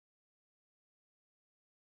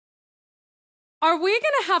Are we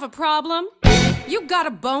gonna have a problem? You got a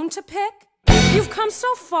bone to pick? You've come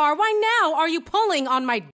so far, why now are you pulling on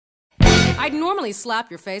my I'd normally slap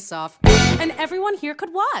your face off, and everyone here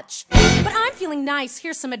could watch. But I'm feeling nice,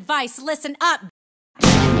 here's some advice, listen up.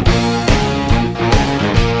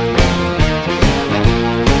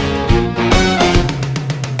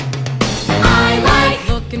 I like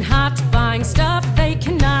looking hot, buying stuff they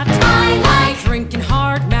cannot. I like drinking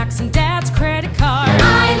hard, maxing dad's credit card.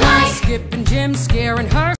 I like skipping gym, scaring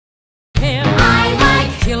her him. I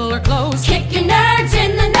like killer clothes, kicking nerds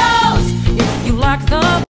in the nose. If you like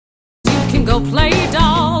the you can go play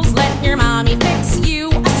dolls. Let your mommy fix you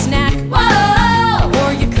a snack. Whoa!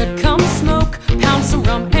 Or you could come smoke, pound some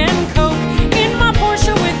rum and coke in my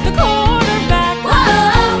Porsche with the quarterback.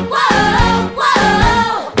 Whoa, whoa,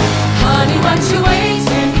 whoa! Honey, what you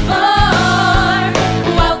waiting for?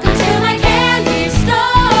 Welcome to my candy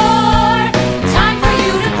store. Time for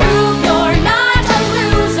you to prove you're not a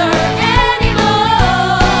loser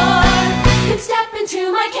anymore. Then step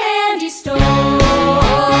into my candy store.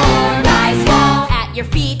 Your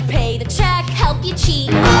feet, pay the check, help you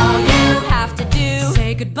cheat. All you have to do,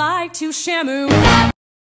 say goodbye to Shamu. That's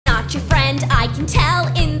not your friend, I can tell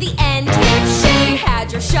in the end. If she had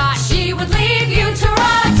your shot, she would leave you to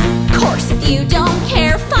rot. Course if you don't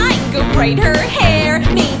care, fine, go braid her hair.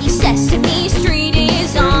 Maybe Sesame Street